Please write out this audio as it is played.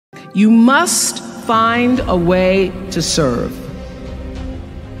You must find a way to serve.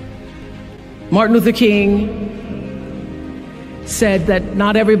 Martin Luther King said that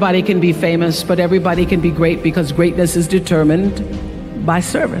not everybody can be famous, but everybody can be great because greatness is determined by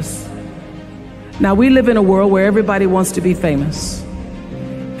service. Now, we live in a world where everybody wants to be famous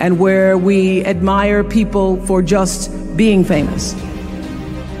and where we admire people for just being famous.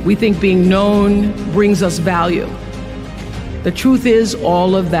 We think being known brings us value. The truth is,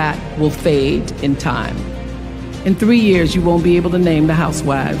 all of that will fade in time. In 3 years, you won't be able to name the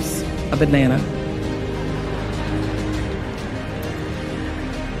housewives of Atlanta.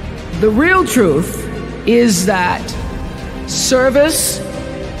 The real truth is that service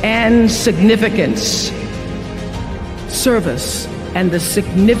and significance, service and the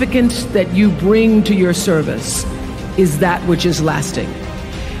significance that you bring to your service is that which is lasting.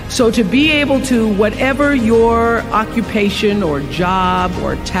 So to be able to, whatever your occupation or job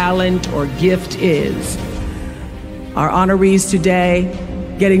or talent or gift is, our honorees today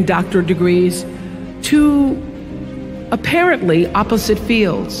getting doctorate degrees, to apparently opposite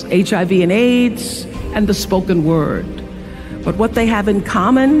fields, HIV and AIDS and the spoken word. But what they have in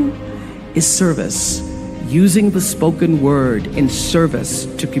common is service, using the spoken word in service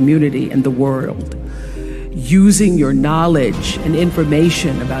to community and the world. Using your knowledge and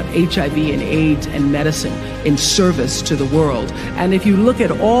information about HIV and AIDS and medicine in service to the world. And if you look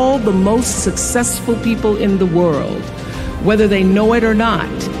at all the most successful people in the world, whether they know it or not,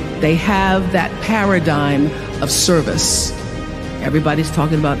 they have that paradigm of service. Everybody's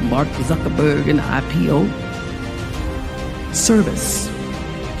talking about Mark Zuckerberg and IPO. Service.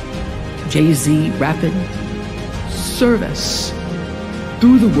 Jay-Z rapping. Service.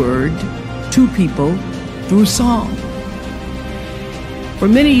 Through the word, to people, through song. For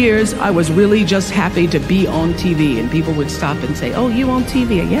many years, I was really just happy to be on TV, and people would stop and say, "Oh, you on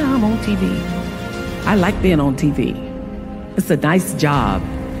TV?" "Yeah, I'm on TV. I like being on TV. It's a nice job."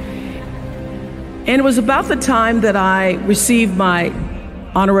 And it was about the time that I received my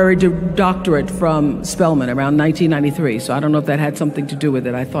honorary doctorate from Spelman around 1993. So I don't know if that had something to do with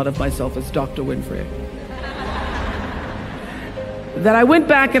it. I thought of myself as Dr. Winfrey. That I went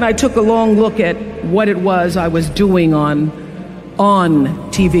back and I took a long look at what it was I was doing on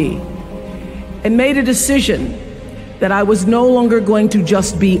TV and made a decision that I was no longer going to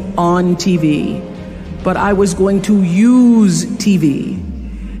just be on TV, but I was going to use TV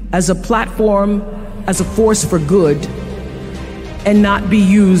as a platform, as a force for good, and not be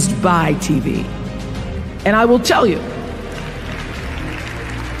used by TV. And I will tell you,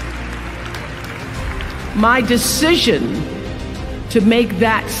 my decision to make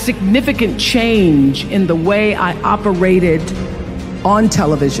that significant change in the way I operated on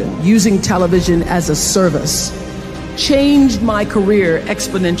television, using television as a service, changed my career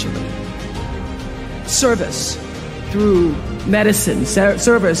exponentially. Service through medicine,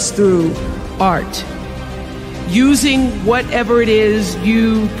 service through art, using whatever it is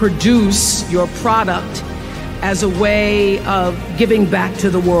you produce, your product, as a way of giving back to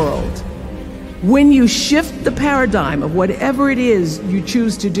the world. When you shift the paradigm of whatever it is you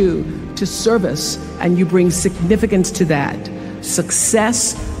choose to do to service, and you bring significance to that,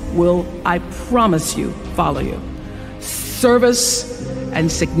 success will, I promise you, follow you. Service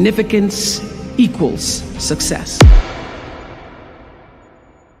and significance equals success.